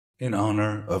in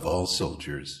honor of all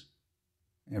soldiers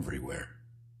everywhere.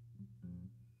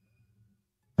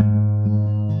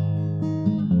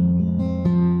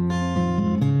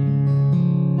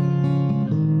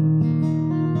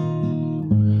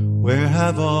 Where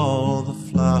have all the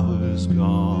flowers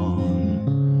gone?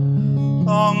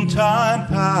 Long time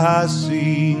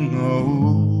passing,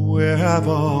 oh, where have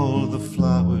all the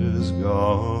flowers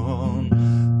gone?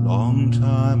 Long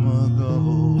time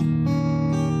ago.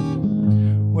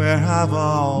 Where have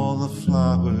all the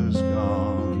flowers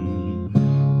gone?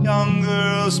 Young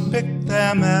girls pick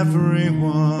them,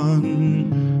 everyone.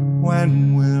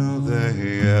 When will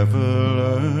they ever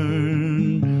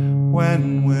learn?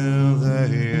 When will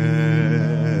they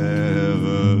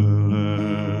ever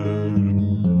learn?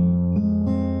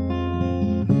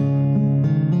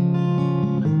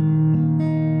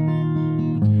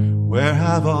 Where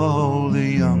have all the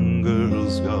young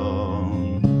girls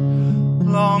gone?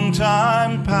 Long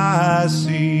time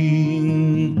passing.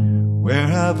 Where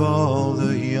have all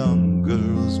the young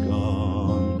girls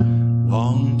gone?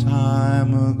 Long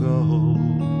time ago.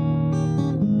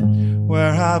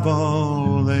 Where have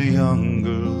all the young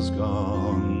girls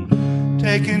gone?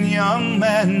 Taking young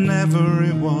men,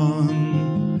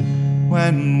 everyone.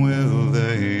 When will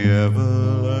they ever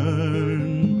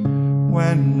learn?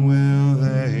 When will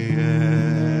they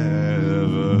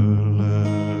ever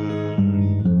learn?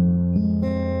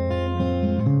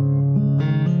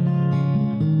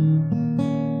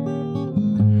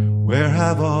 Where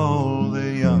have all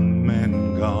the young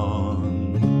men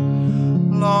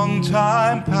gone? Long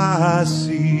time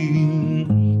passing.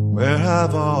 Where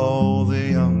have all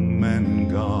the young men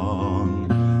gone?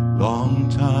 Long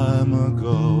time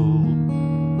ago.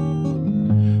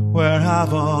 Where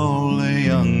have all the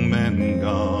young men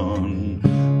gone?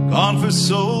 Gone for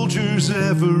soldiers,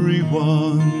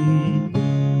 everyone.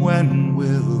 When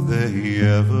will they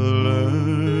ever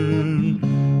learn?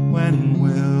 When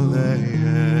will they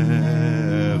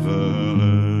ever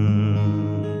learn?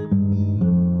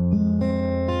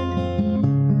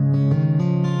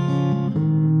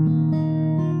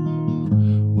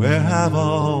 Where have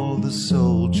all the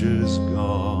soldiers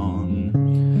gone?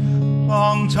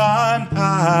 Long time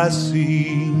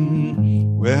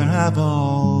passing. Where have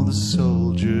all the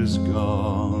soldiers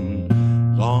gone?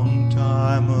 Long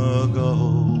time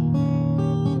ago.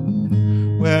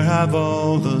 Where have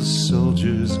all the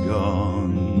soldiers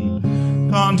gone?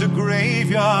 Gone to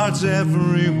graveyards,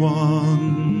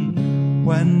 everyone.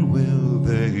 When will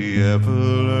they ever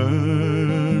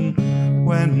learn?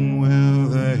 When will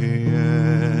they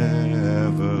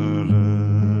ever learn?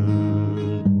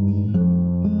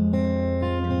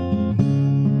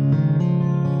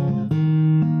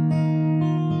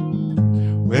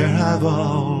 Where have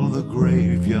all the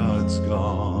graveyards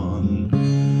gone?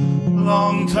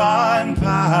 Long time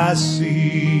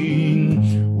passing.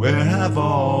 Where have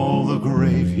all the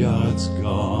graveyards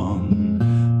gone?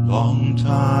 Long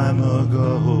time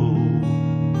ago.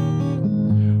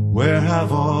 Where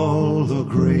have all the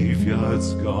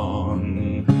graveyards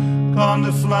gone? Gone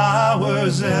to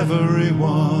flowers,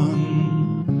 everyone.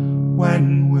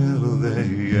 When will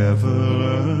they ever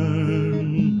learn?